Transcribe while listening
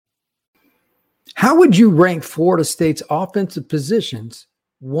How would you rank Florida State's offensive positions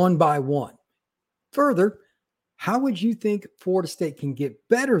one by one? Further, how would you think Florida State can get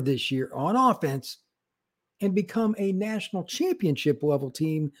better this year on offense and become a national championship level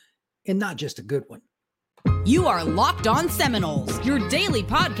team and not just a good one? You are Locked On Seminoles, your daily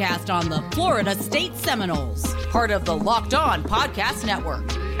podcast on the Florida State Seminoles, part of the Locked On Podcast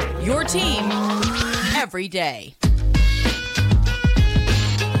Network. Your team every day.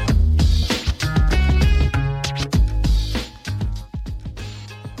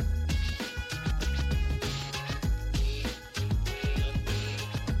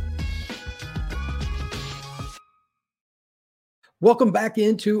 Welcome back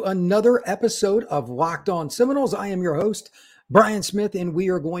into another episode of Locked On Seminoles. I am your host, Brian Smith, and we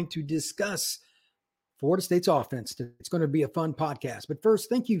are going to discuss Florida State's offense. It's going to be a fun podcast. But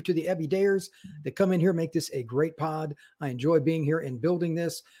first, thank you to the everydayers that come in here, make this a great pod. I enjoy being here and building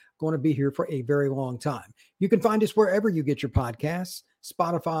this. Going to be here for a very long time. You can find us wherever you get your podcasts,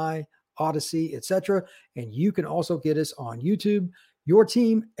 Spotify, Odyssey, etc. And you can also get us on YouTube, your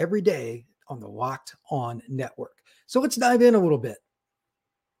team every day on the Locked On Network. So let's dive in a little bit.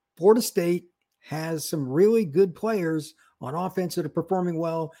 Florida State has some really good players on offense that are performing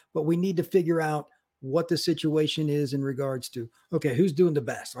well, but we need to figure out what the situation is in regards to, okay, who's doing the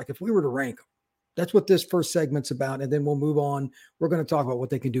best? Like if we were to rank them, that's what this first segment's about. And then we'll move on. We're going to talk about what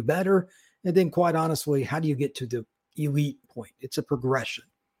they can do better. And then quite honestly, how do you get to the elite point? It's a progression.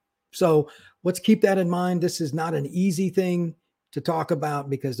 So let's keep that in mind. This is not an easy thing to talk about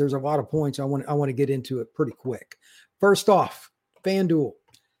because there's a lot of points. I want to get into it pretty quick. First off, FanDuel.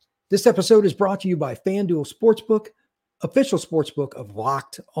 This episode is brought to you by FanDuel Sportsbook, official sportsbook of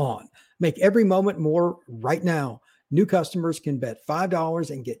Locked On. Make every moment more right now. New customers can bet $5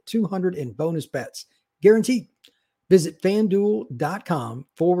 and get $200 in bonus bets. Guaranteed. Visit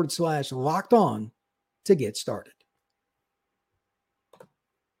FanDuel.com/locked on to get started.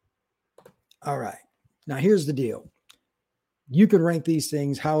 All right. Now here's the deal. You can rank these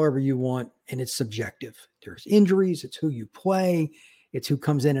things however you want, and it's subjective. There's injuries. It's who you play. It's who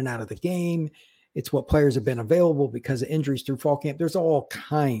comes in and out of the game. It's what players have been available because of injuries through fall camp. There's all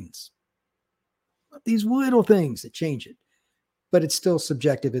kinds of these little things that change it, but it's still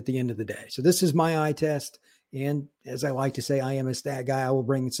subjective at the end of the day. So this is my eye test. And as I like to say, I am a stat guy. I will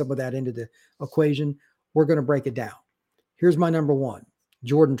bring some of that into the equation. We're going to break it down. Here's my number one,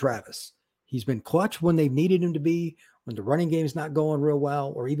 Jordan Travis. He's been clutch when they've needed him to be, when the running game is not going real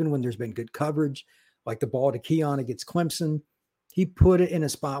well, or even when there's been good coverage, like the ball to Keon against Clemson. He put it in a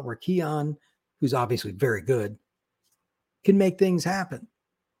spot where Keon, who's obviously very good, can make things happen.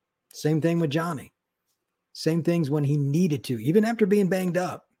 Same thing with Johnny. Same things when he needed to, even after being banged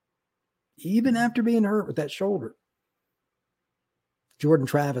up, even after being hurt with that shoulder. Jordan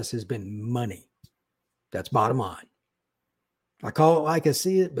Travis has been money. That's bottom line. I call it like I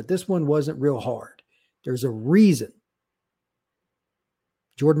see it, but this one wasn't real hard. There's a reason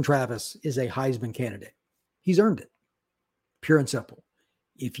Jordan Travis is a Heisman candidate. He's earned it. Pure and simple.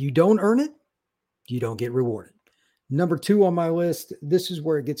 If you don't earn it, you don't get rewarded. Number two on my list, this is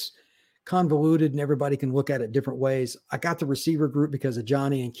where it gets convoluted and everybody can look at it different ways. I got the receiver group because of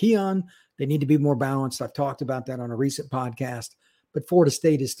Johnny and Keon. They need to be more balanced. I've talked about that on a recent podcast, but Florida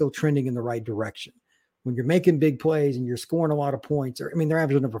State is still trending in the right direction. When you're making big plays and you're scoring a lot of points, they're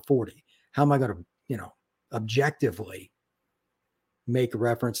averaging over 40. How am I going to, objectively make a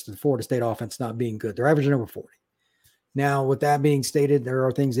reference to the Florida State offense not being good? They're averaging over 40. Now, with that being stated, there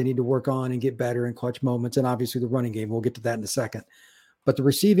are things they need to work on and get better in clutch moments, and obviously the running game. We'll get to that in a second. But the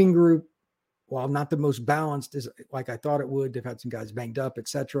receiving group, while not the most balanced is like I thought it would, they've had some guys banged up,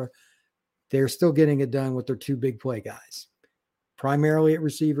 etc. They're still getting it done with their two big play guys. Primarily at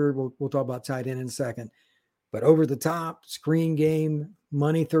receiver, we'll talk about tight end in a second. But over the top, screen game,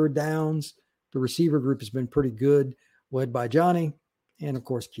 money third downs, the receiver group has been pretty good, led by Johnny and, of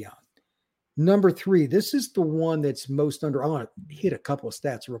course, Keon. Number three, this is the one that's most under. I want to hit a couple of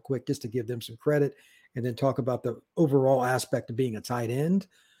stats real quick just to give them some credit and then talk about the overall aspect of being a tight end.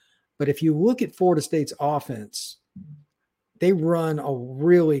 But if you look at Florida State's offense, they run a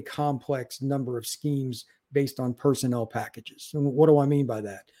really complex number of schemes based on personnel packages. And what do I mean by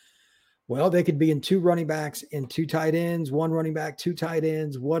that? Well, they could be in two running backs and two tight ends, one running back, two tight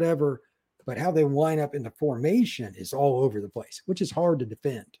ends, whatever. But how they line up in the formation is all over the place, which is hard to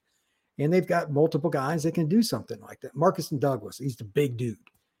defend. And they've got multiple guys that can do something like that. Marcus and Douglas, he's the big dude.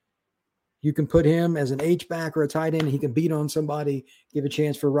 You can put him as an H-back or a tight end. He can beat on somebody, give a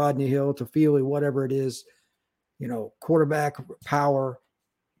chance for Rodney Hill, Tofili, whatever it is, quarterback power.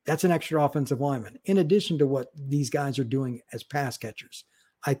 That's an extra offensive lineman, in addition to what these guys are doing as pass catchers.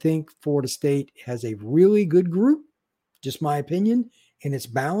 I think Florida State has a really good group, just my opinion, and it's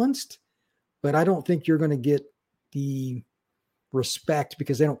balanced. But I don't think you're going to get the respect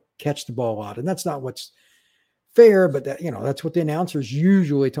because they don't catch the ball a lot. And that's not what's fair, but that, that's what the announcers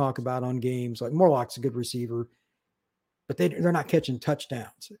usually talk about on games. Like Morlock's a good receiver, but they're not catching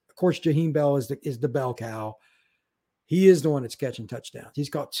touchdowns. Of course, Jaheim Bell is the bell cow. He is the one that's catching touchdowns. He's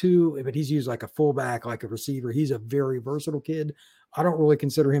got 2, but he's used like a fullback, like a receiver. He's a very versatile kid. I don't really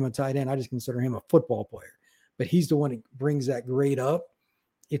consider him a tight end. I just consider him a football player. But he's the one that brings that grade up.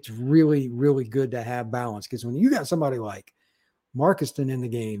 It's really, really good to have balance because when you got somebody like Marcuston in the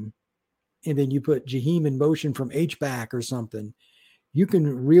game, and then you put Jaheim in motion from H-back or something, you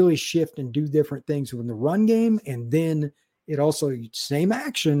can really shift and do different things in the run game. And then it also, same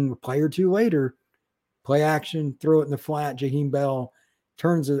action, play or two later, play action, throw it in the flat. Jaheim Bell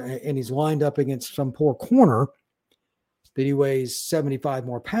turns it, and he's lined up against some poor corner that he weighs 75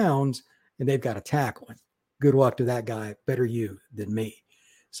 more pounds, and they've got to tackle him. Good luck to that guy. Better you than me.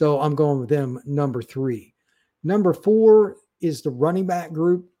 So I'm going with them, number 3. Number 4 is the running back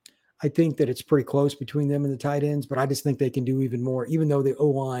group. I think that it's pretty close between them and the tight ends, but I just think they can do even more, even though the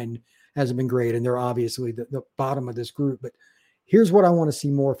O-line hasn't been great, and they're obviously the bottom of this group. But here's what I want to see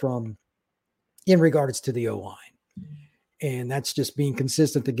more from in regards to the O-line. And that's just being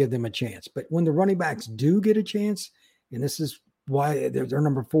consistent to give them a chance. But when the running backs do get a chance, and this is why they're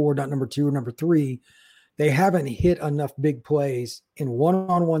number 4, not number 2 or number 3, they haven't hit enough big plays in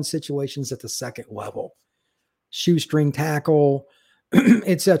one-on-one situations at the second level. Shoestring tackle,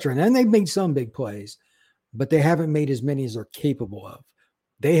 etc. And then they've made some big plays, but they haven't made as many as they're capable of.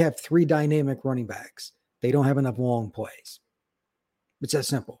 They have 3 dynamic running backs. They don't have enough long plays. It's that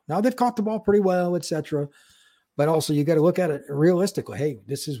simple. Now they've caught the ball pretty well, etc. But also you got to look at it realistically. Hey,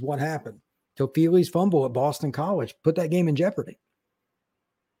 this is what happened. Toffoli's fumble at Boston College put that game in jeopardy.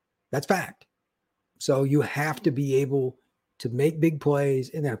 That's fact. So you have to be able to make big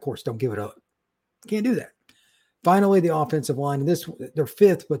plays, and then of course don't give it up. Can't do that. Finally, the offensive line. They're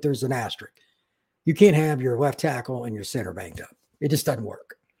 5th, but there's an asterisk. You can't have your left tackle and your center banged up. It just doesn't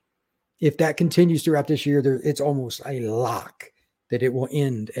work. If that continues throughout this year, it's almost a lock that it will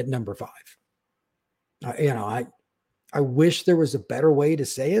end at number 5. I wish there was a better way to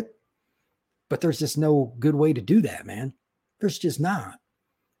say it, but there's just no good way to do that, man. There's just not.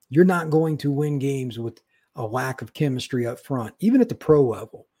 You're not going to win games with a lack of chemistry up front, even at the pro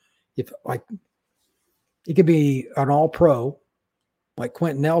level. If it could be an all-pro like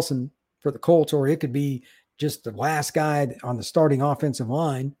Quentin Nelson for the Colts, or it could be just the last guy on the starting offensive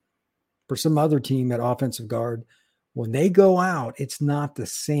line for some other team at offensive guard. When they go out, it's not the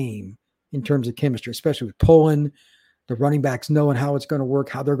same in terms of chemistry, especially with pulling, the running backs knowing how it's going to work,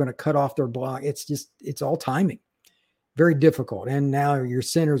 how they're going to cut off their block. It's all timing. Very difficult. And now your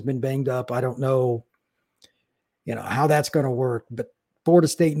center's been banged up. I don't know, how that's going to work, but Florida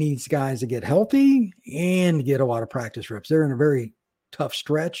State needs guys to get healthy and get a lot of practice reps. They're in a very tough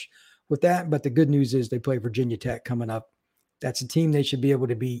stretch with that, but the good news is they play Virginia Tech coming up. That's a team they should be able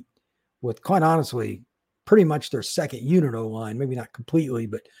to beat with, quite honestly, pretty much their second unit O-line, maybe not completely,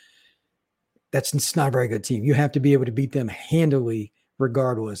 but it's not a very good team. You have to be able to beat them handily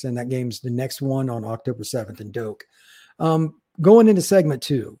regardless. And that game's the next one on October 7th in Doak. Going into segment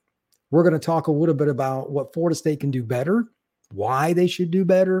 2, we're going to talk a little bit about what Florida State can do better, why they should do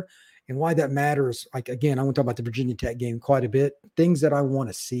better, and why that matters. Like, again, I want to talk about the Virginia Tech game quite a bit, things that I want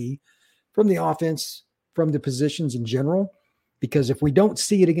to see from the offense, from the positions in general, because if we don't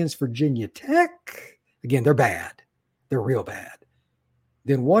see it against Virginia Tech, again, they're bad. They're real bad.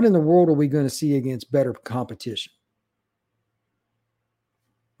 Then what in the world are we going to see against better competition?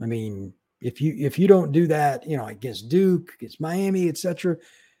 I mean, if you don't do that, against Duke, against Miami, etc.,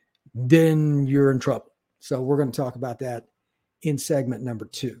 then you're in trouble. So we're going to talk about that in segment number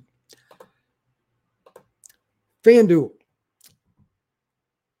 2. FanDuel.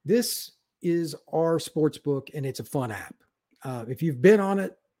 This is our sports book, and it's a fun app. If you've been on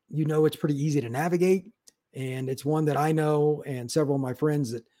it, it's pretty easy to navigate. And it's one that I know, and several of my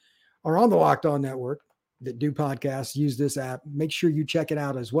friends that are on the Locked On Network that do podcasts use this app. Make sure you check it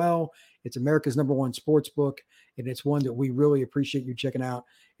out as well. It's America's #1 sports book, and it's one that we really appreciate you checking out.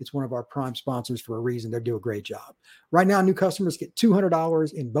 It's one of our prime sponsors for a reason. They do a great job. Right now, new customers get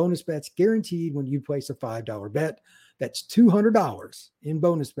 $200 in bonus bets guaranteed when you place a $5 bet. That's $200 in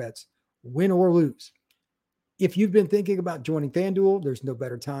bonus bets, win or lose. If you've been thinking about joining FanDuel, there's no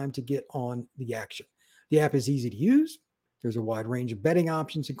better time to get on the action. The app is easy to use. There's a wide range of betting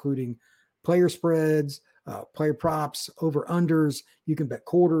options, including player spreads, player props, over-unders. You can bet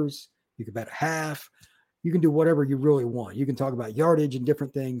quarters. You can bet a half. You can do whatever you really want. You can talk about yardage and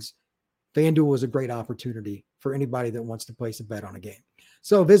different things. FanDuel is a great opportunity for anybody that wants to place a bet on a game.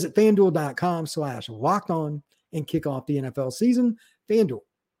 So visit FanDuel.com/lockedon and kick off the NFL season. FanDuel,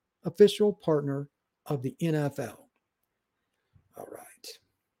 official partner of the NFL. All right.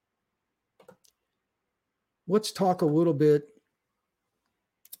 Let's talk a little bit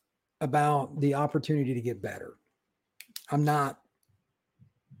about the opportunity to get better. I'm not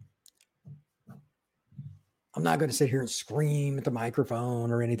going to sit here and scream at the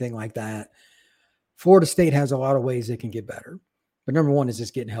microphone or anything like that. Florida State has a lot of ways they can get better. But number one is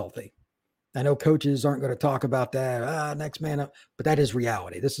just getting healthy. I know coaches aren't going to talk about that, next man up, but that is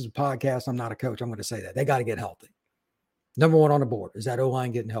reality. This is a podcast. I'm not a coach. I'm going to say that. They got to get healthy. Number one on the board is that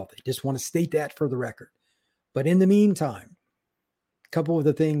O-line getting healthy. Just want to state that for the record. But in the meantime, a couple of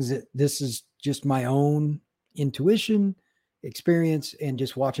the things that this is just my own intuition, experience, and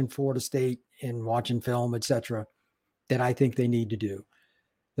just watching Florida State and watching film, etc., that I think they need to do.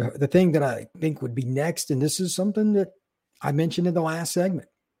 The thing that I think would be next, and this is something that I mentioned in the last segment,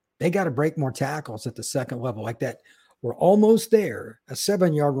 they got to break more tackles at the second level like that. We're almost there. A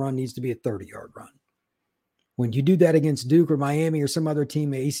 7-yard run needs to be a 30-yard run. When you do that against Duke or Miami or some other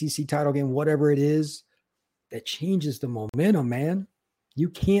team, an ACC title game, whatever it is, that changes the momentum, man. You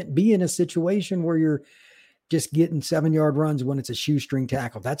can't be in a situation where you're just getting 7-yard runs when it's a shoestring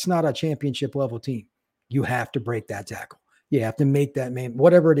tackle. That's not a championship level team. You have to break that tackle. You have to make that man,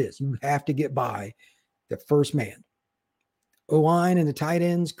 whatever it is, you have to get by the first man. O-line and the tight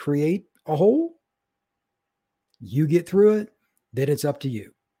ends create a hole. You get through it, then it's up to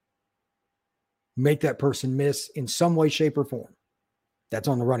you. Make that person miss in some way, shape, or form. That's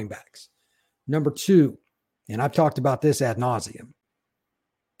on the running backs. Number two, and I've talked about this ad nauseum,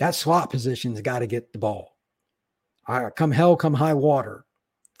 that slot position's got to get the ball. Come hell, come high water.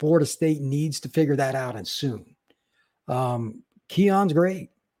 Florida State needs to figure that out, and soon. Keon's great.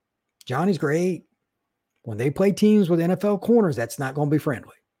 Johnny's great. When they play teams with NFL corners, that's not going to be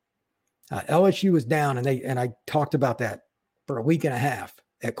friendly. LSU was down, and I talked about that for a week and a half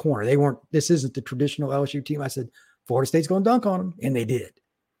at corner. This isn't the traditional LSU team. I said, Florida State's going to dunk on them, and they did.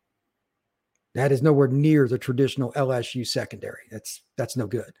 That is nowhere near the traditional LSU secondary. That's no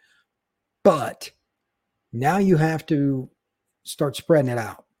good. But now you have to start spreading it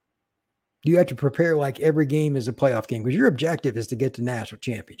out. You have to prepare like every game is a playoff game because your objective is to get to national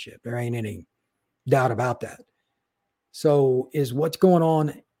championship. There ain't any doubt about that. So is what's going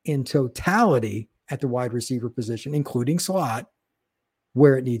on in totality at the wide receiver position, including slot,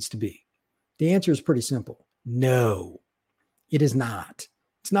 where it needs to be? The answer is pretty simple. No, it is not.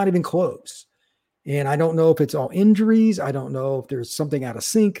 It's not even close. And I don't know if it's all injuries. I don't know if there's something out of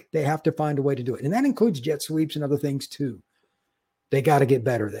sync. They have to find a way to do it. And that includes jet sweeps and other things too. They got to get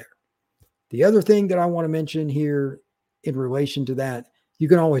better there. The other thing that I want to mention here in relation to that, you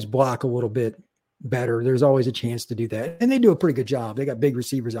can always block a little bit better. There's always a chance to do that. And they do a pretty good job. They got big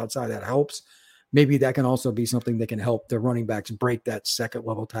receivers outside. That helps. Maybe that can also be something that can help the running backs break that second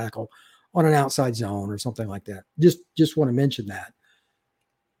level tackle on an outside zone or something like that. Just want to mention that.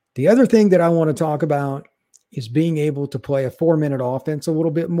 The other thing that I want to talk about is being able to play a 4-minute offense a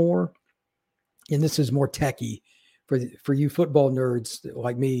little bit more. And this is more techie for you football nerds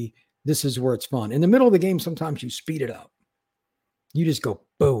like me. This is where it's fun. In the middle of the game, sometimes you speed it up. You just go,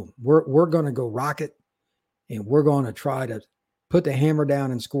 boom. We're going to go rocket, and we're going to try to put the hammer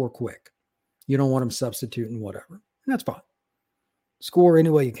down and score quick. You don't want them substituting whatever. And that's fine. Score any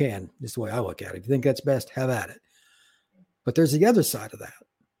way you can. This is the way I look at it. If you think that's best, have at it. But there's the other side of that,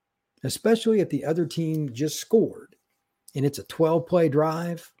 especially if the other team just scored and it's a 12-play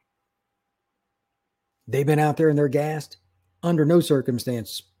drive. They've been out there and they're gassed. Under no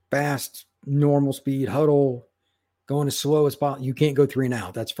circumstance, fast, normal speed, huddle, going as slow as possible. You can't go 3 and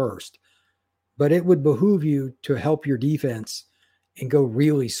out. That's first. But it would behoove you to help your defense and go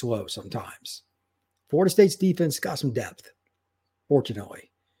really slow sometimes. Florida State's defense got some depth,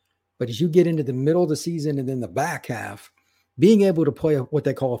 fortunately. But as you get into the middle of the season and then the back half, being able to play what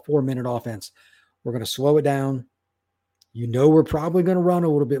they call a 4-minute offense, we're going to slow it down. You know we're probably going to run a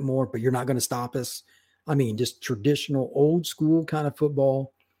little bit more, but you're not going to stop us. I mean, just traditional old school kind of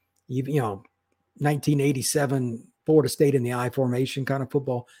football, even 1987 Florida State in the I formation kind of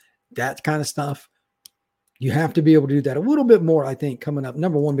football, that kind of stuff. You have to be able to do that a little bit more, I think, coming up.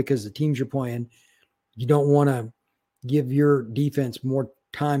 Number one, because the teams you're playing, you don't want to give your defense more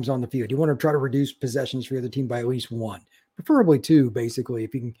times on the field. You want to try to reduce possessions for the other team by at least 1, preferably 2, basically,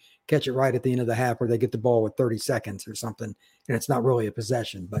 if you can catch it right at the end of the half where they get the ball with 30 seconds or something, and it's not really a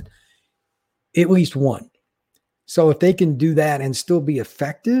possession, but at least 1. So if they can do that and still be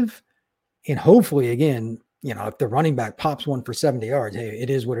effective, And hopefully, again, if the running back pops one for 70 yards, hey, it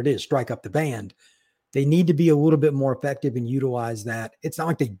is what it is. Strike up the band. They need to be a little bit more effective and utilize that. It's not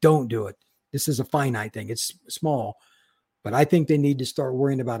like they don't do it. This is a finite thing. It's small. But I think they need to start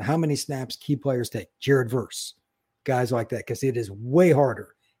worrying about how many snaps key players take. Jared Verse, guys like that, because it is way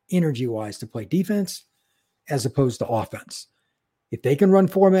harder energy-wise to play defense as opposed to offense. If they can run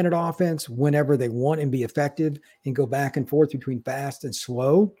 4-minute offense whenever they want and be effective and go back and forth between fast and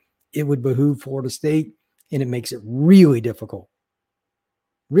slow, it would behoove Florida State, and it makes it really difficult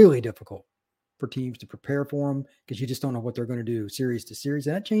for teams to prepare for them because you just don't know what they're going to do series to series.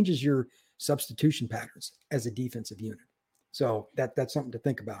 And that changes your substitution patterns as a defensive unit. So that's something to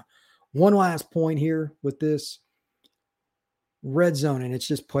think about. One last point here with this red zone, and it's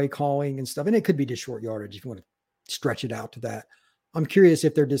just play calling and stuff. And it could be just short yardage if you want to stretch it out to that. I'm curious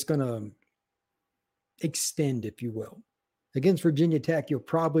if they're just going to extend, if you will. Against Virginia Tech, you'll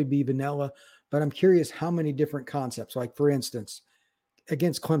probably be vanilla, but I'm curious how many different concepts. Like, for instance,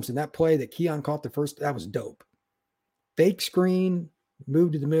 against Clemson, that play that Keon caught the first, that was dope. Fake screen,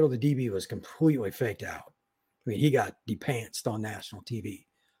 moved to the middle. The DB was completely faked out. I mean, he got depantsed on national TV.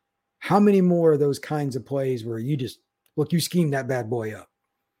 How many more of those kinds of plays where you just, look, you schemed that bad boy up?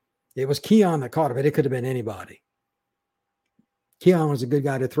 It was Keon that caught it, but it could have been anybody. Keon was a good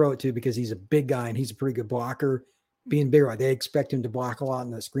guy to throw it to because he's a big guy and he's a pretty good blocker. Being bigger, they expect him to block a lot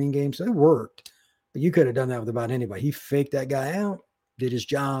in the screen game, so it worked. But you could have done that with about anybody. He faked that guy out, did his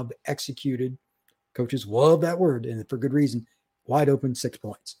job, executed. Coaches love that word, and for good reason. Wide open, 6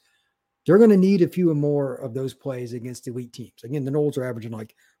 points. They're going to need a few more of those plays against elite teams. Again, the Noles are averaging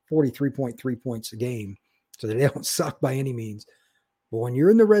like 43.3 points a game, so they don't suck by any means. But when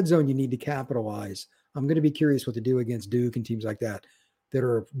you're in the red zone, you need to capitalize. I'm going to be curious what to do against Duke and teams like that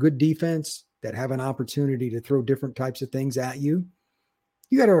are good defense, that have an opportunity to throw different types of things at you.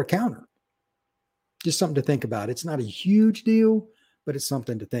 You got to counter. Just something to think about. It's not a huge deal, but it's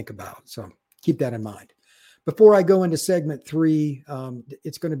something to think about. So keep that in mind. Before I go into segment 3,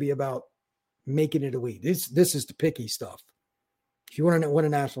 it's going to be about making it elite. This is the picky stuff. If you want to win a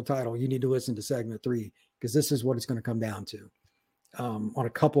national title, you need to listen to segment 3 because this is what it's going to come down to on a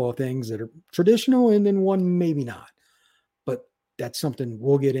couple of things that are traditional and then one maybe not. But that's something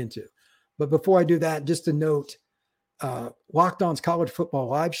we'll get into. But before I do that, just a note, Locked On's College Football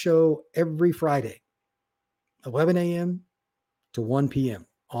Live show every Friday, 11 a.m. to 1 p.m.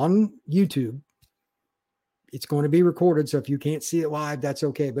 on YouTube. It's going to be recorded, so if you can't see it live, that's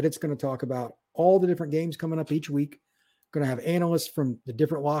okay. But it's going to talk about all the different games coming up each week. Going to have analysts from the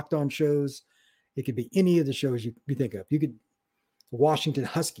different Locked On shows. It could be any of the shows you think of. You could Washington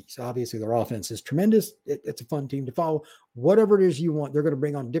Huskies. Obviously, their offense is tremendous. It's a fun team to follow. Whatever it is you want, they're going to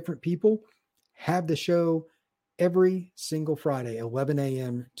bring on different people. Have the show every single Friday, 11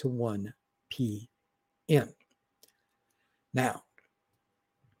 a.m. to 1 p.m. Now,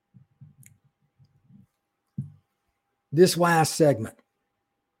 this last segment,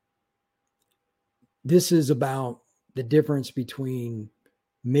 this is about the difference between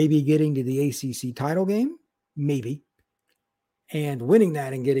maybe getting to the ACC title game, maybe, and winning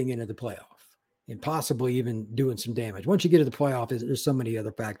that and getting into the playoff and possibly even doing some damage. Once you get to the playoff, there's so many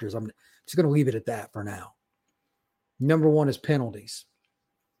other factors. I'm just going to leave it at that for now. Number one is penalties.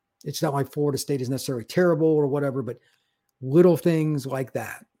 It's not like Florida State is necessarily terrible or whatever, but little things like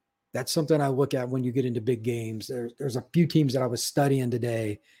that. That's something I look at when you get into big games. There's a few teams that I was studying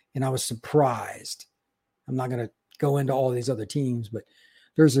today, and I was surprised. I'm not going to go into all these other teams, but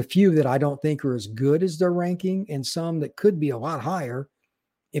there's a few that I don't think are as good as their ranking and some that could be a lot higher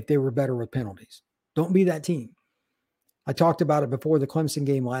if they were better with penalties. Don't be that team. I talked about it before the Clemson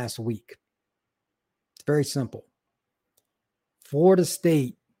game last week. It's very simple. Florida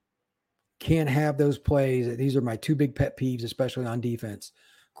State can't have those plays. These are my two big pet peeves, especially on defense.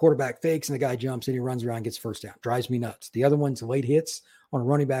 Quarterback fakes and the guy jumps and he runs around and gets first down. Drives me nuts. The other one's late hits on a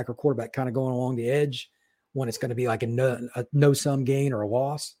running back or quarterback kind of going along the edge when it's going to be like a no-sum gain or a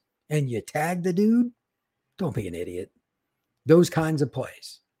loss, and you tag the dude. Don't be an idiot. Those kinds of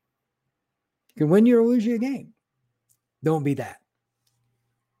plays can win you or lose you a game. Don't be that.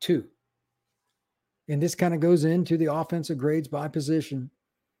 2, and this kind of goes into the offensive grades by position.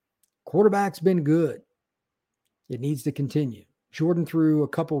 Quarterback's been good. It needs to continue. Jordan threw a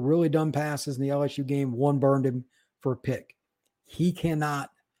couple really dumb passes in the LSU game. One burned him for a pick. He cannot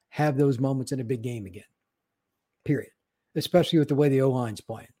have those moments in a big game again. Period. Especially with the way the O-line's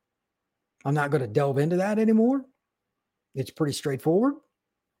playing. I'm not going to delve into that anymore. It's pretty straightforward.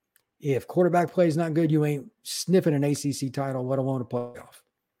 If quarterback play is not good, you ain't sniffing an ACC title, let alone a playoff.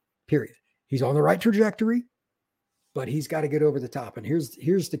 Period. He's on the right trajectory. but he's got to get over the top. And here's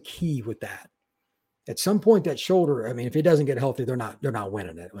the key with that. At some point, that shoulder, I mean, if he doesn't get healthy, they're not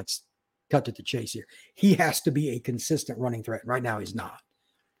winning it. Let's cut to the chase here. He has to be a consistent running threat. Right now, he's not.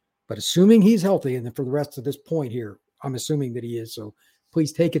 But assuming he's healthy, and then for the rest of this point here, I'm assuming that he is, so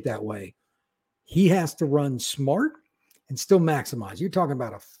please take it that way. He has to run smart and still maximize. You're talking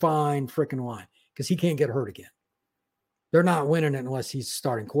about a fine freaking line because he can't get hurt again. They're not winning it unless he's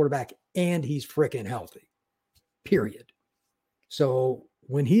starting quarterback and he's freaking healthy, period. So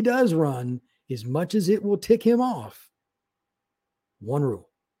when he does run, as much as it will tick him off, one rule,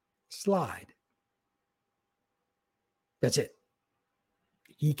 slide. That's it.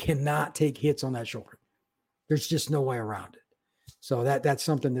 He cannot take hits on that shoulder. There's just no way around it. So that's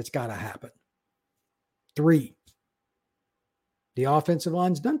something that's got to happen. 3, the offensive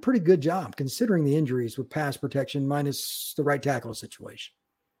line's done a pretty good job considering the injuries with pass protection minus the right tackle situation.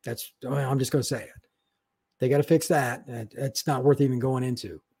 I'm just going to say it. They got to fix that. It's not worth even going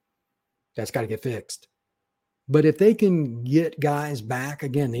into. That's got to get fixed. But if they can get guys back,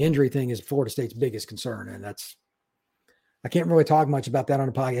 again, the injury thing is Florida State's biggest concern. And I can't really talk much about that on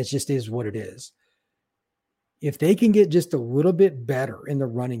the podcast. It just is what it is. If they can get just a little bit better in the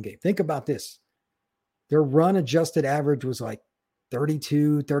running game, think about this. Their run adjusted average was like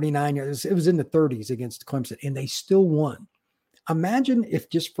 32, 39 yards. It was in the 30s against Clemson, and they still won. Imagine if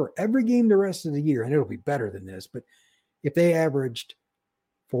just for every game the rest of the year, and it'll be better than this, but if they averaged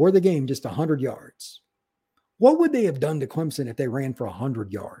for the game just 100 yards, what would they have done to Clemson if they ran for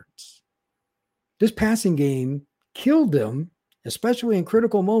 100 yards? This passing game killed them, especially in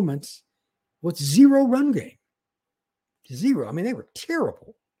critical moments, with zero run game. Zero. I mean, they were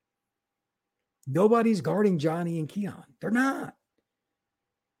terrible. Nobody's guarding Johnny and Keon. They're not.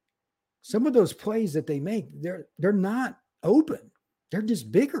 Some of those plays that they make, they're not open. They're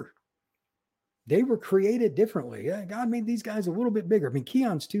just bigger. They were created differently. Yeah, God made these guys a little bit bigger. I mean,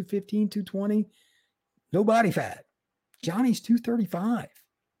 Keon's 215, 220, no body fat. Johnny's 235.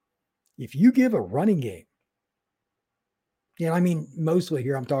 If you give a running game, I mean, mostly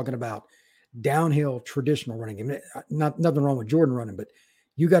here I'm talking about downhill traditional running game. Nothing wrong with Jordan running, but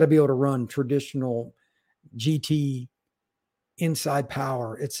you got to be able to run traditional GT, inside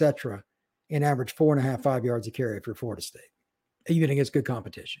power, etc., and average 4.5, 5 yards a carry if you're Florida State, even against good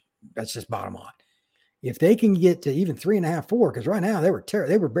competition. That's just bottom line. If they can get to even 3.5, 4, because right now they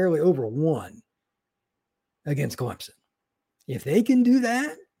were barely over 1 against Clemson. If they can do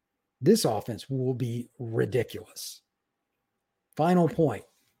that, this offense will be ridiculous. Final point,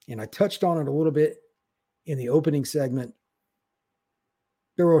 and I touched on it a little bit in the opening segment.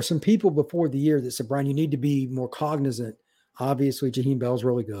 There were some people before the year that said, Brian, you need to be more cognizant. Obviously, Jaheim Bell's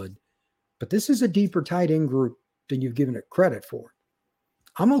really good, but this is a deeper tight end group than you've given it credit for.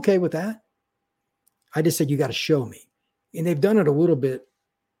 I'm okay with that. I just said, you got to show me. And they've done it a little bit,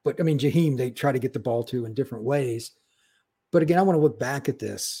 but I mean, Jaheim, they try to get the ball to in different ways. But again, I want to look back at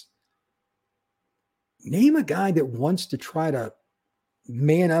this. Name a guy that wants to try to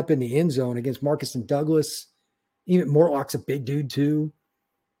man up in the end zone against Marcus and Douglas. Even Mortlock's a big dude too.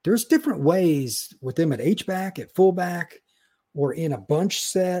 There's different ways with them at H-back, at fullback, or in a bunch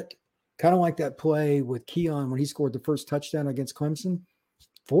set, kind of like that play with Keon when he scored the first touchdown against Clemson.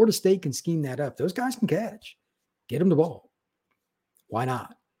 Florida State can scheme that up. Those guys can catch. Get them the ball. Why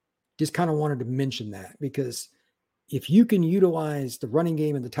not? Just kind of wanted to mention that because if you can utilize the running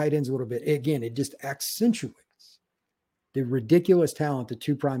game and the tight ends a little bit, again, it just accentuates the ridiculous talent the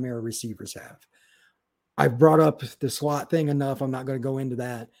 2 primary receivers have. I've brought up the slot thing enough. I'm not going to go into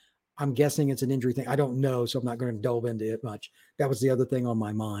that. I'm guessing it's an injury thing. I don't know, so I'm not going to delve into it much. That was the other thing on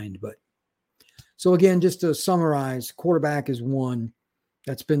my mind. But so again, just to summarize, quarterback is one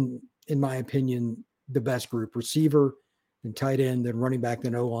that's been, in my opinion, the best group. Receiver, then tight end, then running back,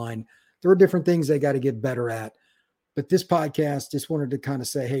 then O-line. There are different things they got to get better at. But this podcast just wanted to kind of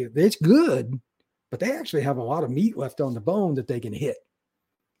say, hey, it's good, but they actually have a lot of meat left on the bone that they can hit.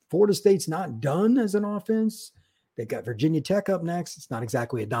 Florida State's not done as an offense. They got Virginia Tech up next. It's not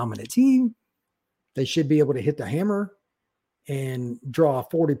exactly a dominant team. They should be able to hit the hammer and draw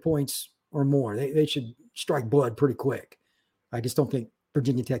 40 points or more. They should strike blood pretty quick. I just don't think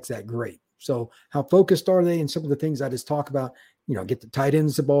Virginia Tech's that great. So how focused are they? And some of the things I just talk about, get the tight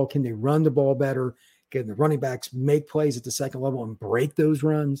ends the ball. Can they run the ball better? Can the running backs make plays at the second level and break those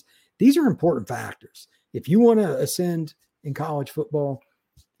runs? These are important factors. If you want to ascend in college football,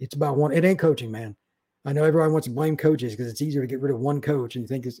 it's about one. It ain't coaching, man. I know everyone wants to blame coaches because it's easier to get rid of one coach and you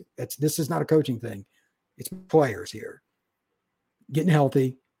think this is not a coaching thing. It's players here. Getting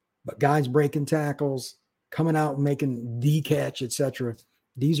healthy, but guys breaking tackles, coming out and making the catch, etc.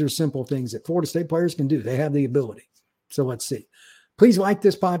 These are simple things that Florida State players can do. They have the ability. So let's see. Please like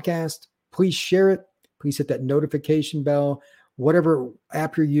this podcast. Please share it. Please hit that notification bell. Whatever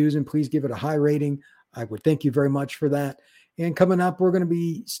app you're using, please give it a high rating. I would thank you very much for that. And coming up, we're going to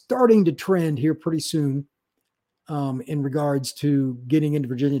be starting to trend here pretty soon in regards to getting into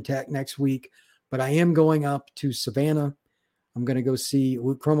Virginia Tech next week. But I am going up to Savannah. I'm going to go see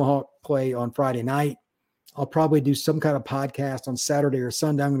Luke Kromahawk play on Friday night. I'll probably do some kind of podcast on Saturday or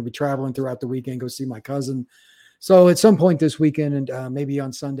Sunday. I'm going to be traveling throughout the weekend, go see my cousin. So at some point this weekend and maybe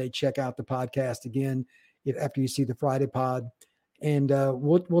on Sunday, check out the podcast again after you see the Friday pod. And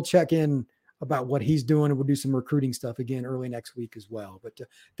we'll check in about what he's doing, and we'll do some recruiting stuff again early next week as well. But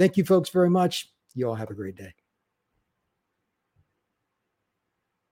thank you folks very much. You all have a great day.